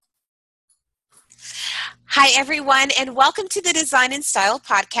Hi, everyone, and welcome to the Design and Style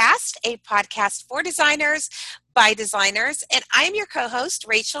Podcast, a podcast for designers by designers. And I'm your co-host,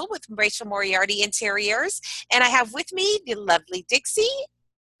 Rachel, with Rachel Moriarty Interiors. And I have with me the lovely Dixie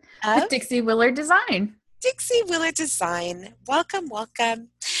With of Dixie Willard Design. Dixie Willard Design. Welcome, welcome.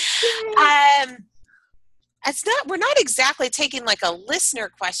 Yay. We're not exactly taking like a listener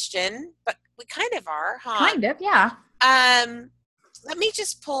question, but we kind of are, huh? Kind of, yeah. Let me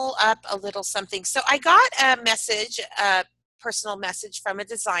just pull up a little something. So I got a personal message from a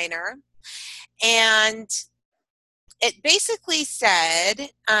designer, and it basically said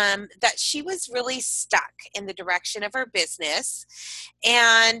that she was really stuck in the direction of her business,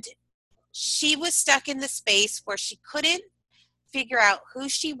 and she was stuck in the space where she couldn't figure out who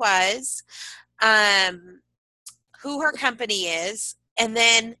she was, who her company is, and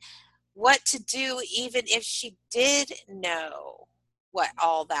then what to do even if she did know what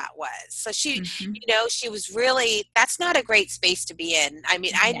all that was. So she was really, that's not a great space to be in. I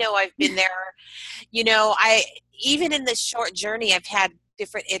mean, I know I've been there, even in this short journey, I've had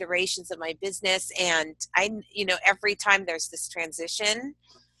different iterations of my business, and every time there's this transition,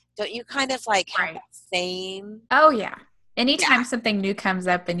 don't you kind of like have that same? Oh, yeah. Anytime something new comes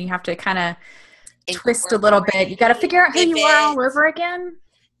up and you have to kind of twist a little bit, you got to figure out who you are all over again.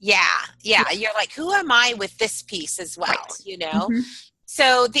 Yeah. You're like, who am I with this piece as well, right.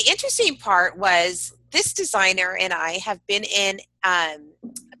 So the interesting part was this designer and I have been in a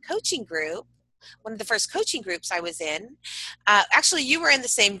coaching group, one of the first coaching groups I was in. Actually, you were in the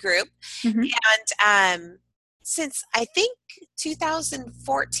same group. And since I think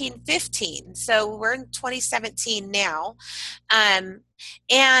 2014-15, so we're in 2017 now. And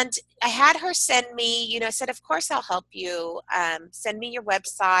I had her send me, I said, of course I'll help you. Send me your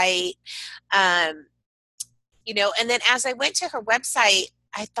website. And then as I went to her website,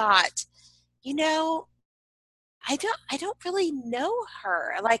 I thought, I don't really know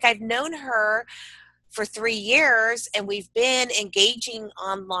her. Like, I've known her for 3 years, and we've been engaging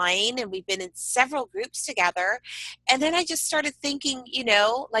online, and we've been in several groups together. And then I just started thinking,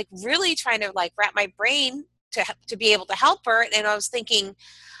 like really trying to like wrap my brain to be able to help her. And I was thinking,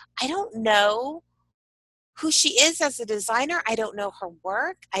 I don't know who she is as a designer. I don't know her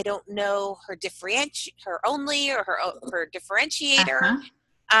work. I don't know her only or her differentiator.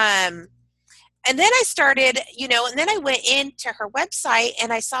 And then I started, and then I went into her website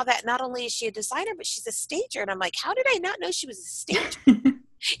and I saw that not only is she a designer, but she's a stager. And I'm like, how did I not know she was a stager?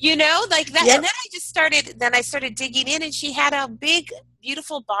 Like that. Yep. And then I started digging in, and she had a big,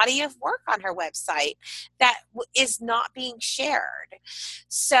 beautiful body of work on her website that is not being shared.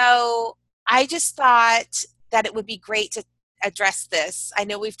 So I just thought that it would be great to address this. I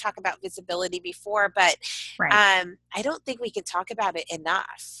know we've talked about visibility before, but I don't think we can talk about it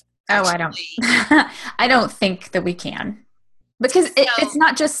enough. Actually. I don't think that we can, because it's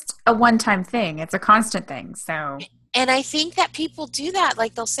not just a one-time thing. It's a constant thing. So, and I think that people do that.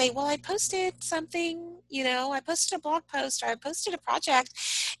 Like, they'll say, well, I posted something, I posted a blog post, or I posted a project.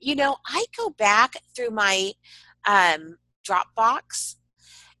 I go back through my Dropbox,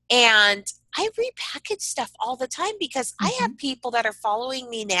 and I repackage stuff all the time, because I have people that are following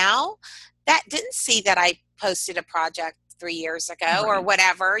me now that didn't see that I posted a project 3 years ago or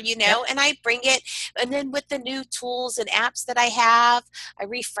whatever, and I bring it, and then with the new tools and apps that I have, I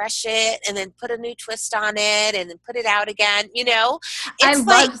refresh it and then put a new twist on it and then put it out again. I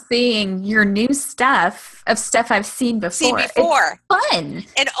love seeing your new stuff I've seen before. It's fun.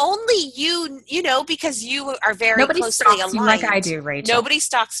 And only you, because you are very Nobody closely stalks aligned. you like I do, Rachel. Nobody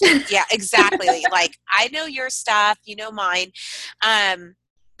stalks me. Yeah, exactly. Like, I know your stuff, you know mine.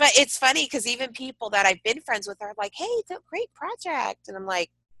 But it's funny, because even people that I've been friends with are like, hey, it's a great project. And I'm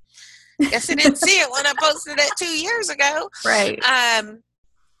like, guess I didn't see it when I posted it 2 years ago. Right.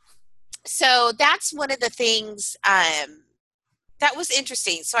 So that's one of the things that was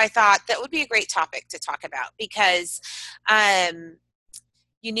interesting. So I thought that would be a great topic to talk about, because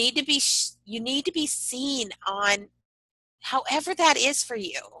you need to be seen on however that is for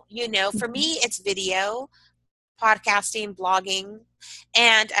you. For me, it's video, podcasting, blogging,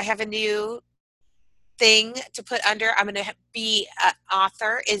 and I have a new thing to put under. I'm going to be an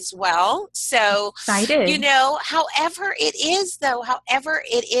author as well. So, excited. However it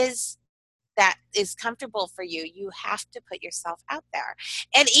is that is comfortable for you, you have to put yourself out there,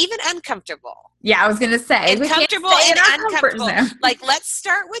 and even uncomfortable. Yeah, I was going to say, and comfortable and uncomfortable. Like, let's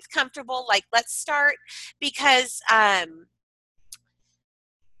start with comfortable. Like, let's start, because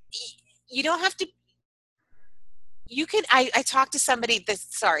you don't have to. you can, I talked to somebody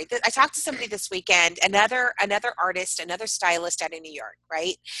I talked to somebody this weekend, another artist, another stylist out of New York,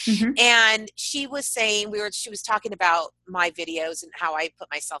 right? Mm-hmm. And she was saying, she was talking about my videos and how I put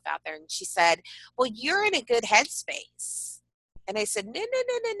myself out there. And she said, well, you're in a good headspace. And I said, no, no,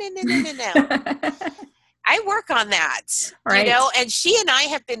 no, no, no, no, no, no, no. I work on that, Right. you know, and she and I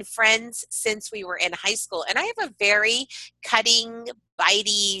have been friends since we were in high school. And I have a very cutting,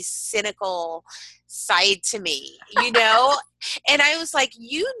 bitey, cynical side to me, you know? And I was like,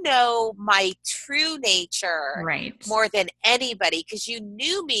 you know my true nature Right. more than anybody, because you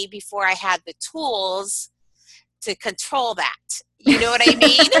knew me before I had the tools to control that. You know what I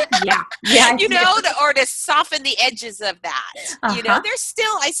mean? Yeah. You know, or to soften the edges of that. Uh-huh. You know,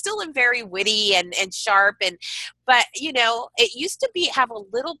 I still am very witty and sharp, but you know, it used to have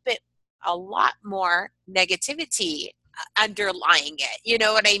a lot more negativity underlying it. You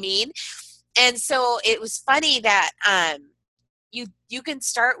know what I mean? And so it was funny that you can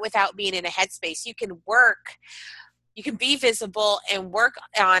start without being in a headspace. You can work. You can be visible and work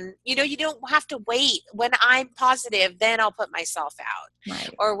on, you know, you don't have to wait. When I'm positive, then I'll put myself out.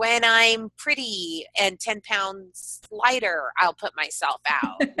 Right. Or when I'm pretty and 10 pounds lighter, I'll put myself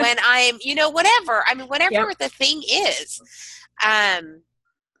out. When I'm, you know, whatever. I mean, whatever the thing is.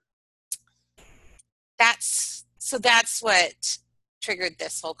 That's what triggered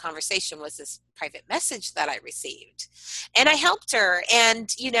this whole conversation, was this private message that I received. And I helped her. And,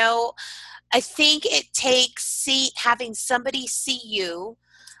 you know, I think it takes having somebody see you,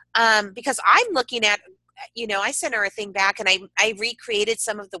 because I'm looking at, you know, I sent her a thing back, and I recreated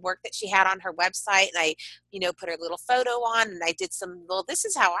some of the work that she had on her website, and I, you know, put her little photo on, and I did this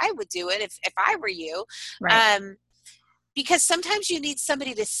is how I would do it if I were you. Right. Because sometimes you need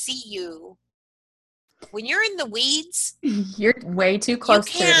somebody to see you. When you're in the weeds, you're way too close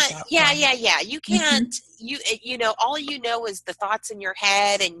to it. Yeah. You can't, you know, all you know is the thoughts in your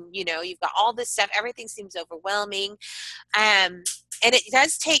head, and, you know, you've got all this stuff. Everything seems overwhelming. And it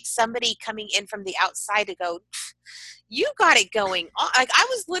does take somebody coming in from the outside to go, you got it going on. Like, I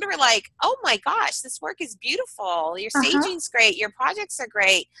was literally like, oh my gosh, this work is beautiful. Your staging's great. Your projects are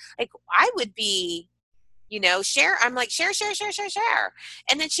great. Like, I would be, you know, share. I'm like, share.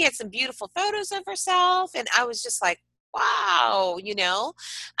 And then she had some beautiful photos of herself. And I was just like, wow, you know,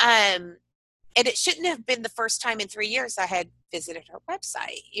 and it shouldn't have been the first time in 3 years I had visited her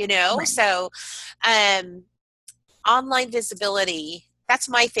website, you know? Right. So, online visibility, that's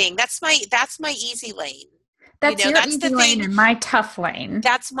my thing. That's my easy lane. That's, you know, your easy lane and my tough lane.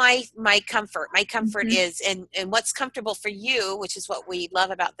 That's my comfort. My comfort is, and what's comfortable for you, which is what we love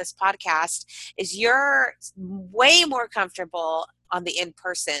about this podcast, is you're way more comfortable on the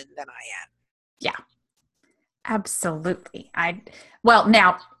in-person than I am. Yeah, absolutely.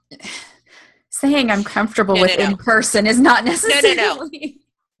 Now saying I'm comfortable with in-person is not necessarily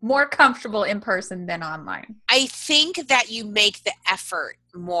more comfortable in person than online. I think that you make the effort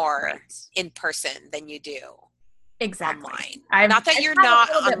more in person than you do. Exactly. Online. Not that you're not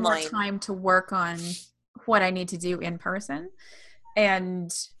a little online. bit more time to work on what I need to do in person,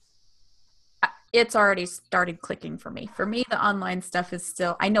 and it's already started clicking for me. For me, the online stuff is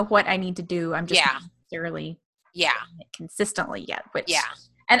still, I know what I need to do. I'm just not necessarily doing it consistently yet.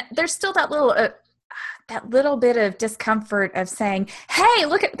 And there's still that little bit of discomfort of saying, "Hey,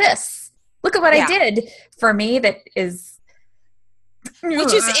 look at this! Look at what I did." For me, that is.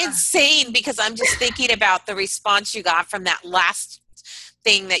 Which is insane, because I'm just thinking about the response you got from that last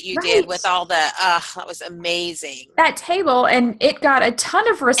thing that you did with all the, that was amazing. That table, and it got a ton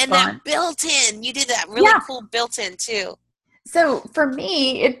of response. And that built-in, you did that really cool built-in too. So for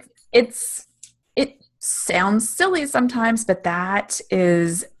me, it sounds silly sometimes, but that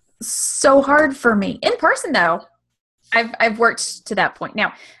is so hard for me. In person though, I've worked to that point.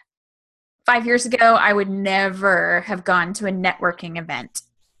 Now, 5 years ago, I would never have gone to a networking event,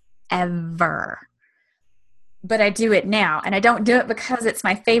 ever. But I do it now, and I don't do it because it's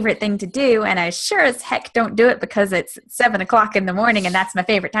my favorite thing to do, and I sure as heck don't do it because it's 7:00 in the morning, and that's my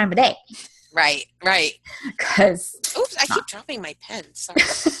favorite time of day. Right. Because oops, I keep dropping my pen. Sorry.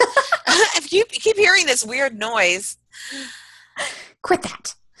 If you keep hearing this weird noise, quit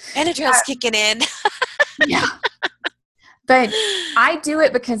that. Benadryl's kicking in. Yeah. But I do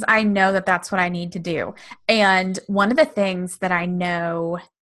it because I know that that's what I need to do. And one of the things that I know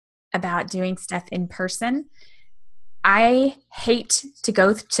about doing stuff in person, I hate to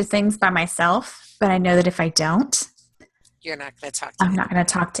go to things by myself, but I know that if I don't, you're not going to talk I'm not going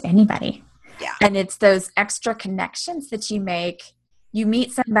to talk to anybody. Yeah. And it's those extra connections that you make. You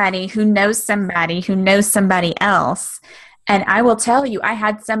meet somebody who knows somebody else. And I will tell you, I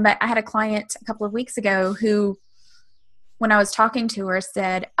had a client a couple of weeks ago who when I was talking to her,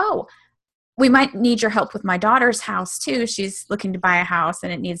 said, oh, we might need your help with my daughter's house too. She's looking to buy a house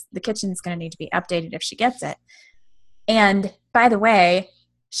and the kitchen's going to need to be updated if she gets it. And by the way,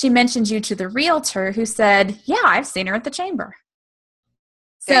 she mentioned you to the realtor who said, yeah, I've seen her at the chamber.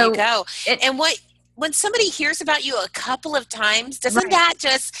 There you go. And when somebody hears about you a couple of times, doesn't that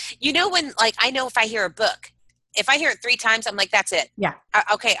just, when, like, I know if I hear a book, if I hear it 3 times, I'm like, that's it. Yeah.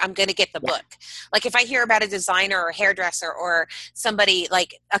 Okay, I'm going to get the book. Like if I hear about a designer or a hairdresser or somebody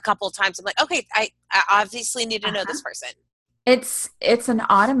like a couple of times, I'm like, okay, I obviously need to know this person. It's an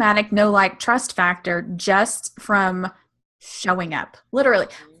automatic know, like, trust factor just from showing up. Literally.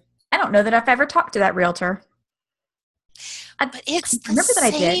 I don't know that I've ever talked to that realtor. But it's the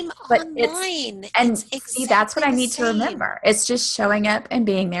same online. See, that's what I need to remember. It's just showing up and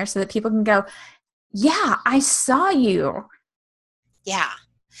being there so that people can go, yeah, I saw you. Yeah.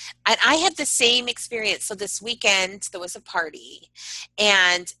 And I had the same experience. So this weekend there was a party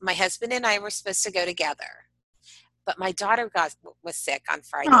and my husband and I were supposed to go together. But my daughter was sick on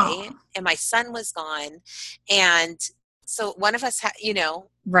Friday and my son was gone. And so one of us had, he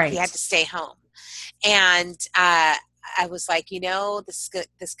had to stay home. And I was like,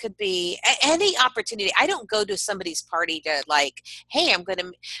 this could be any opportunity. I don't go to somebody's party to like, hey,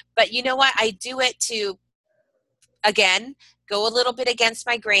 but you know what? I do it to, again, go a little bit against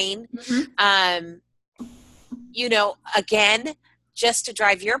my grain. Again, just to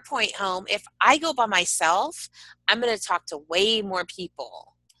drive your point home, if I go by myself, I'm going to talk to way more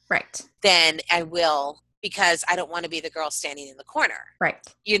people than I will because I don't want to be the girl standing in the corner. Right.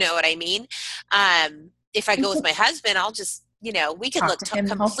 You know what I mean? If I go with my husband, I'll just, we can look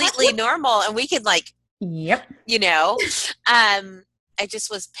completely normal and we can like, I just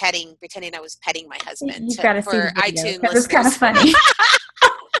was pretending I was petting my husband for iTunes listeners. It's kind of funny.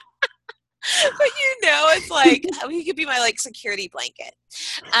 But it's like, he could be my like security blanket.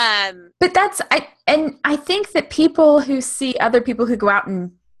 But I think that people who see other people who go out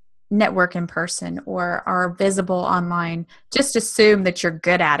and network in person or are visible online just assume that you're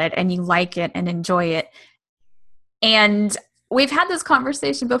good at it and you like it and enjoy it. And we've had this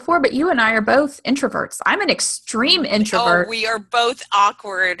conversation before, but you and I are both introverts. I'm an extreme introvert. Oh, we are both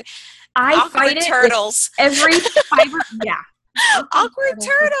awkward. Awkward turtles. Every fiber. Yeah. Awkward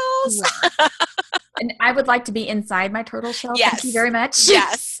turtles. And I would like to be inside my turtle shell. Yes. Thank you very much.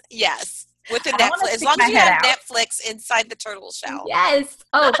 Yes. With the Netflix, as long as you have Netflix inside the turtle shell. Yes.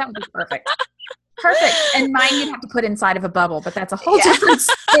 Oh, that would be perfect. Perfect. And mine you'd have to put inside of a bubble, but that's a whole different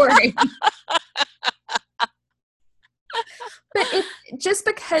story. But just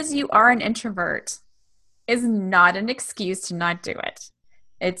because you are an introvert is not an excuse to not do it.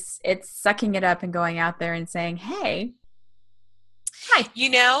 It's sucking it up and going out there and saying, hey, hi.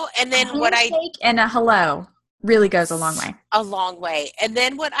 And then and a hello really goes a long way. A long way. And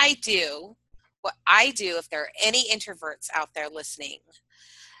then what I do if there are any introverts out there listening,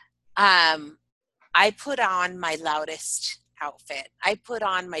 I put on my loudest outfit. I put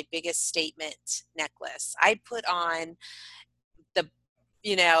on my biggest statement necklace. I put on the,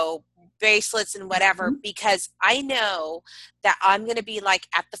 bracelets and whatever, because I know that I'm going to be like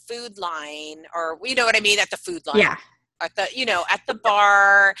at the food line or, at the food line. Yeah. At the, at the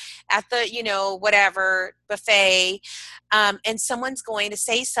bar, at the, whatever buffet. And someone's going to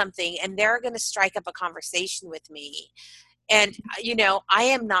say something and they're going to strike up a conversation with me. And, I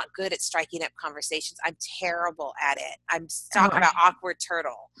am not good at striking up conversations. I'm terrible at it. I'm talking about awkward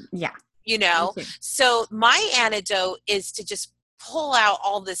turtle. Yeah. So my antidote is to just pull out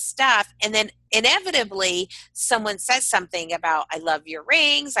all this stuff. And then inevitably someone says something about, I love your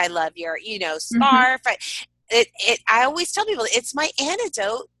rings. I love your, scarf. I always tell people it's my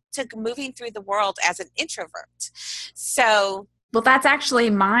antidote to moving through the world as an introvert. So, well, that's actually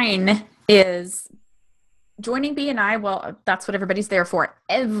mine is joining BNI. Well, that's what everybody's there for.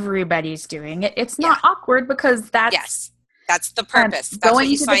 Everybody's doing it. It's not awkward because that's the purpose. That's what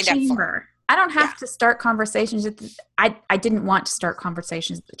you signed up for. I don't have to start conversations. I didn't want to start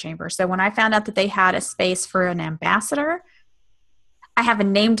conversations at the chamber. So when I found out that they had a space for an ambassador, I have a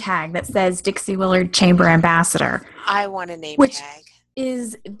name tag that says Dixie Willard Chamber Ambassador. I want a name tag.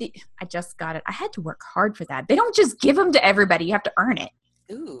 I just got it. I had to work hard for that. They don't just give them to everybody. You have to earn it.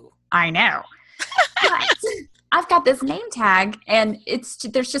 Ooh. I know. But I've got this name tag and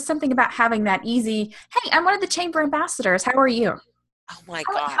there's just something about having that easy, hey, I'm one of the chamber ambassadors. How are you? Oh my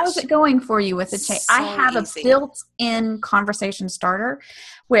gosh. How's it going for you with the chamber? I have a built-in conversation starter,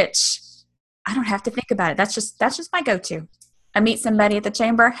 which I don't have to think about it. That's just my go-to. I meet somebody at the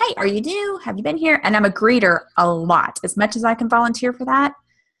chamber. Hey, are you new? Have you been here? And I'm a greeter a lot, as much as I can volunteer for that.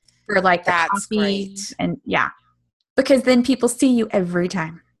 For like the coffee. Great. And yeah. Because then people see you every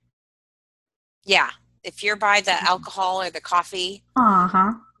time. Yeah. If you're by the alcohol or the coffee,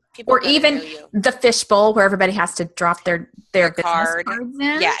 Uh-huh. people Or are going to know even you. the fishbowl where everybody has to drop their business Card. cards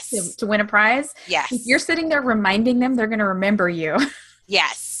in Yes. to win a prize. Yes. If you're sitting there reminding them, they're going to remember you.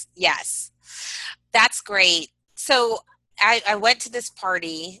 Yes. Yes. That's great. So I went to this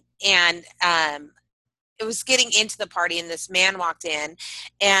party, and it was getting into the party, and this man walked in,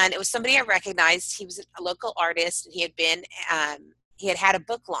 and it was somebody I recognized. He was a local artist, and he had had a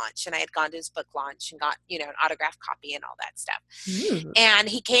book launch, and I had gone to his book launch and got, an autographed copy and all that stuff. Ooh. And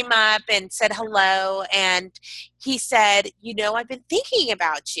he came up and said hello, and he said, I've been thinking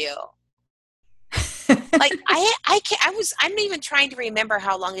about you. Like I'm even trying to remember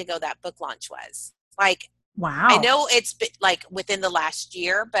how long ago that book launch was. Like, wow. I know it's been, like, within the last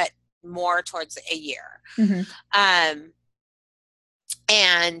year, but more towards a year. Mm-hmm.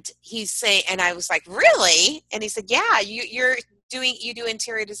 And he's saying, and I was like, really? And he said, yeah, you do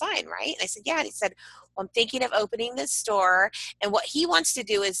interior design, right? And I said, yeah. And he said, well, I'm thinking of opening this store, and what he wants to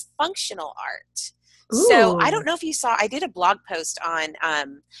do is functional art. Ooh. So I don't know if you saw, I did a blog post on,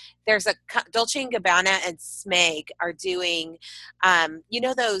 there's a Dolce & Gabbana and Smeg are doing,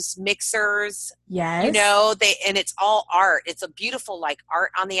 those mixers. Yes. And it's all art. It's a beautiful, like,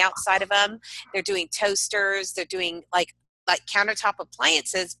 art on the outside of them. They're doing toasters. They're doing like countertop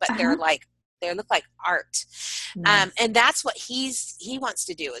appliances, but they're like, they look like art. Yes. And that's what he wants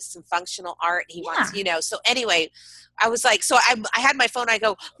to do, is some functional art. He wants, so anyway, I was like, so I had my phone, I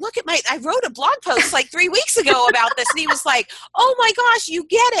go, look at I wrote a blog post like 3 weeks ago about this. And he was like, oh my gosh, you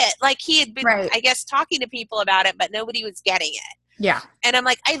get it. Like, he had been, right, I guess, talking to people about it, but nobody was getting it. Yeah. And I'm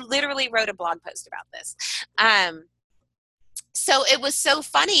like, I literally wrote a blog post about this. So it was so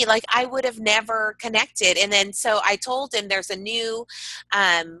funny. Like, I would have never connected. And then, so I told him there's a new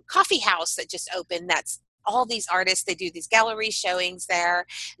coffee house that just opened. That's all these artists. They do these gallery showings there.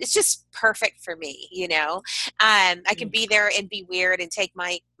 It's just perfect for me. I can be there and be weird and take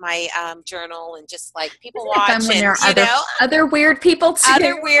my journal and just, like, people watch, and there are other weird people too.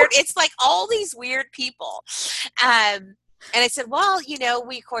 It's like all these weird people. And I said, well,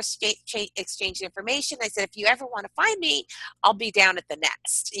 we, of course, exchanged information. I said, if you ever want to find me, I'll be down at the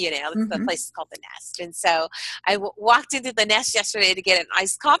Nest. Mm-hmm. The place is called the Nest. And so I walked into the Nest yesterday to get an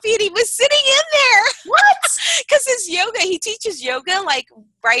iced coffee, and he was sitting in there. What? Because he teaches yoga, like,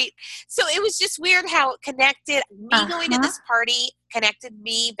 right. So it was just weird how it connected. Me going to this party connected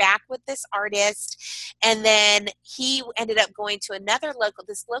me back with this artist. And then he ended up going to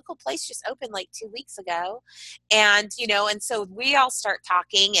this local place just opened like 2 weeks ago. And, and so we all start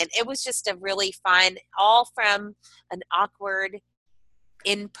talking, and it was just a really fun, all from an awkward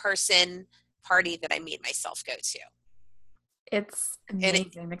in-person party that I made myself go to. It's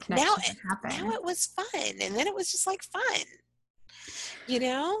amazing the connection that happened. Now it was fun. And then it was just like fun,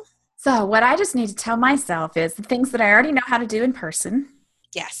 So what I just need to tell myself is the things that I already know how to do in person.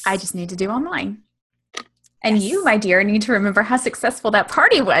 Yes. I just need to do online. And you, my dear, need to remember how successful that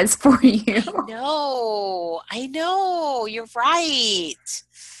party was for you. I know. You're right.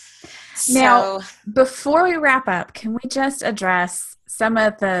 Now, before we wrap up, can we just address some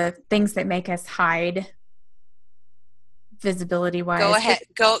of the things that make us hide visibility-wise? Go ahead.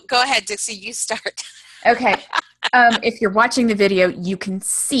 Go ahead, Dixie. You start. Okay. If you're watching the video, you can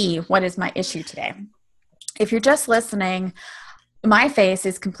see what is my issue today. If you're just listening, my face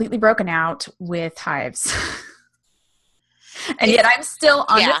is completely broken out with hives. And yet I'm still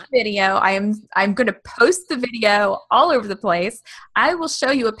on this video. I'm going to post the video all over the place. I will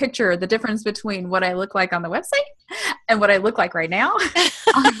show you a picture of the difference between what I look like on the website and what I look like right now.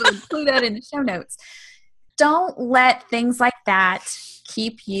 I will include that in the show notes. Don't let things like that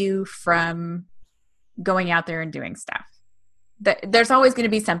keep you from going out there and doing stuff. There's always going to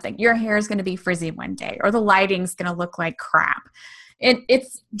be something. Your hair is going to be frizzy one day, or the lighting's going to look like crap.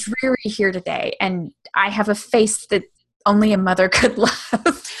 It's dreary here today, and I have a face that only a mother could love.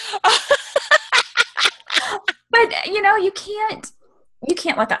 But you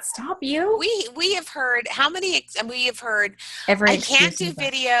can't let that stop you. We have heard every I can't do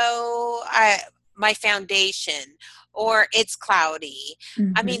video. My foundation, or it's cloudy.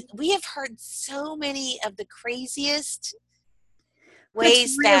 Mm-hmm. I mean, we have heard so many of the craziest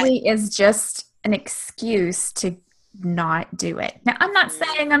ways that really is just an excuse to not do it. Now, I'm not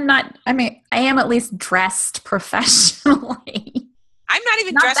saying I am at least dressed professionally. I'm not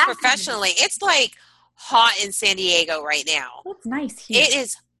even dressed professionally. It's like hot in San Diego right now. It's nice here. It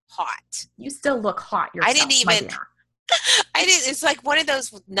is hot. You still look hot yourself. I didn't even I did. It's like one of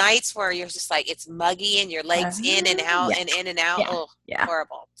those nights where you're just like, it's muggy and your legs in and out Yeah. and in and out. Yeah. Oh, Yeah.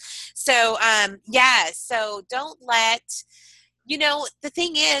 horrible. So, yeah. So don't let, the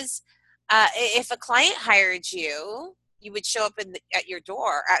thing is, if a client hired you, you would show up at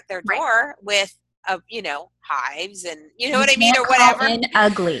their Right. door with, hives and you know You what I mean, can't or call whatever. in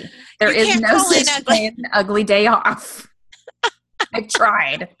ugly. There You is can't no call in such ugly. thing as ugly day off. I've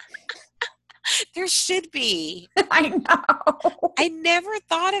tried. There should be. I know. I never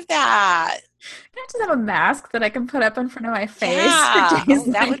thought of that. I just have a mask that I can put up in front of my face for Yeah. days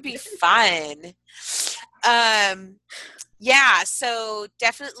Oh, that like would be fun. Yeah, so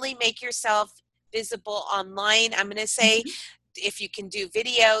definitely make yourself visible online. I'm going to say Mhm. if you can do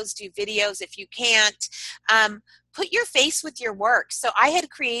videos, do videos. If you can't, put your face with your work. So I had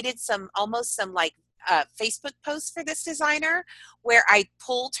created almost some like Facebook posts for this designer where I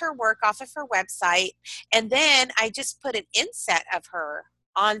pulled her work off of her website and then I just put an inset of her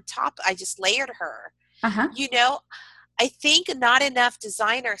on top. I just layered her. Uh-huh. You know, I think not enough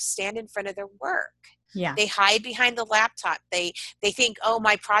designers stand in front of their work. Yeah. They hide behind the laptop. They think, oh,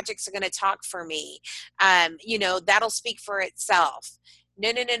 my projects are going to talk for me. That'll speak for itself.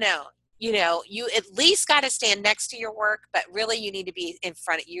 No, no, no, no. You at least got to stand next to your work, but really you need to be in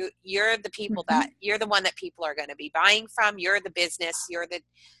front of you. You're the one that people are going to be buying from. You're the business. You're the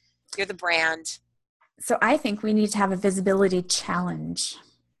brand. So I think we need to have a visibility challenge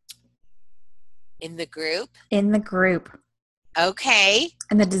In the group. in the group. Okay.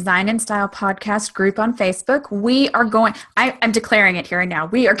 In the Design and Style podcast group on Facebook, I'm declaring it here and now.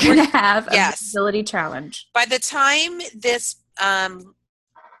 We are going to have a visibility challenge. By the time this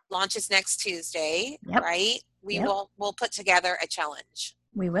launches next Tuesday, Yep. right? We'll put together a challenge.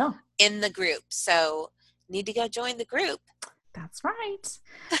 We will. In the group. So need to go join the group. That's right.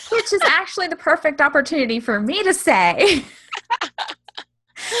 Which is actually the perfect opportunity for me to say.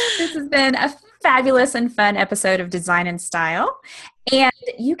 This has been a fabulous and fun episode of Design and Style. And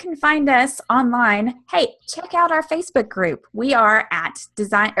you can find us online. Hey, check out our Facebook group. We are at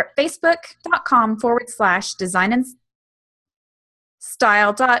facebook.com/design and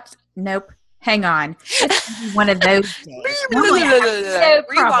style. Nope. Hang on. It's one of those days.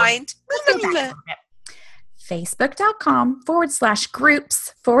 Rewind.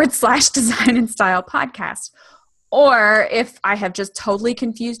 Facebook.com/groups/design and style podcast. Or if I have just totally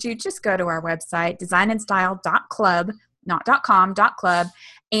confused you, just go to our website, designandstyle.club, not .com, .club,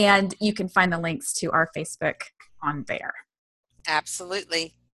 and you can find the links to our Facebook on there.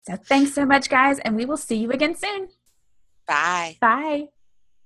 Absolutely. So thanks so much, guys, and we will see you again soon. Bye. Bye.